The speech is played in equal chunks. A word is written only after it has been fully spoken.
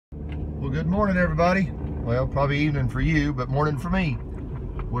Well, good morning, everybody. Well, probably evening for you, but morning for me.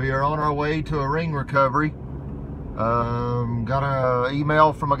 We are on our way to a ring recovery. Got an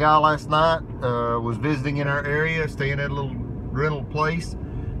email from a guy last night, was visiting in our area, staying at a little rental place,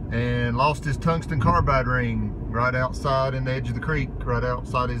 and lost his tungsten carbide ring right outside in the edge of the creek, right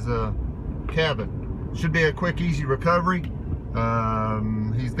outside his cabin. Should be a quick, easy recovery.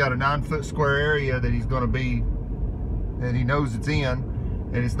 He's got a 9-foot square area that he's going to be, and he knows it's in,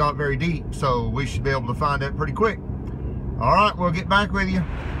 and it's not very deep, so we should be able to find that pretty quick. All right, we'll get back with you.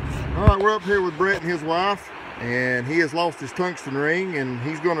 All right, we're up here with Brett and his wife, and he has lost his tungsten ring, and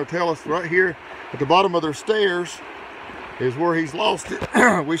he's going to tell us right here at the bottom of their stairs is where he's lost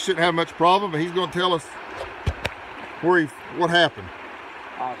it. We shouldn't have much problem, but he's going to tell us what happened.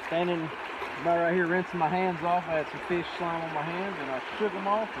 I was standing about right here rinsing my hands off. I had some fish slime on my hands, and I shook them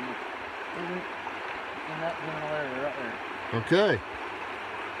off, and it went in that general area right there. Okay.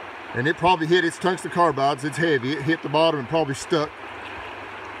 And it probably hit its tungsten carbides. It's heavy. It hit the bottom and probably stuck.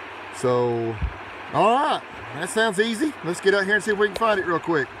 So, all right. That sounds easy. Let's get out here and see if we can find it real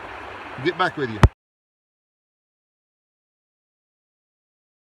quick. I'll get back with you.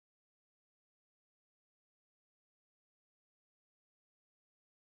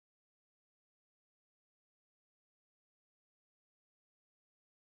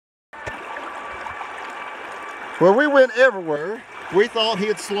 Well, we went everywhere. We thought he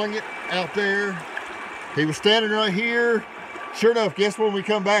had slung it out there. He was standing right here. Sure enough, guess when we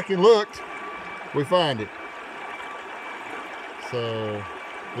come back and looked, we find it. So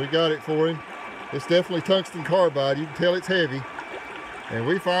we got it for him. It's definitely tungsten carbide. You can tell it's heavy. And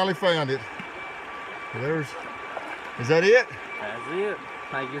we finally found it. Is that it? That's it.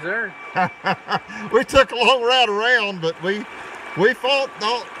 Thank you, sir. We took a long route around, but we thought,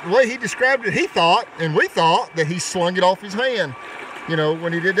 the way he described it, he thought, and we thought, that he slung it off his hand. You know,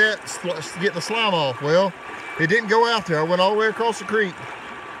 when he did that, getting the slime off. Well, it didn't go out there. I went all the way across the creek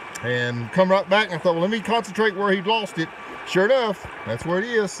and come right back, and I thought, well, let me concentrate where he'd lost it. Sure enough, that's where it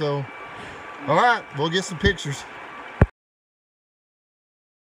is. So, all right, we'll get some pictures.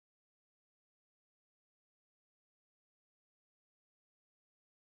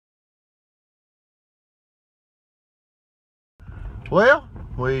 Well,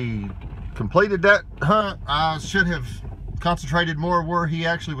 we completed that hunt. I should have concentrated more where he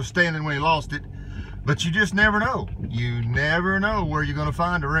actually was standing when he lost it, but you just never know. You never know where you're going to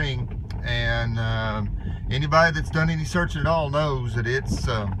find a ring, and anybody that's done any searching at all knows that it's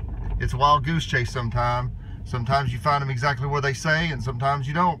a wild goose chase sometimes. Sometimes you find them exactly where they say, and sometimes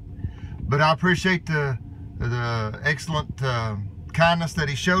you don't. But I appreciate the excellent kindness that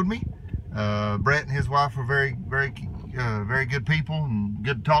he showed me. Brett and his wife were very good people and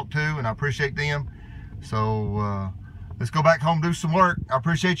good to talk to, and I appreciate them. So let's go back home and do some work. I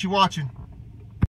appreciate you watching.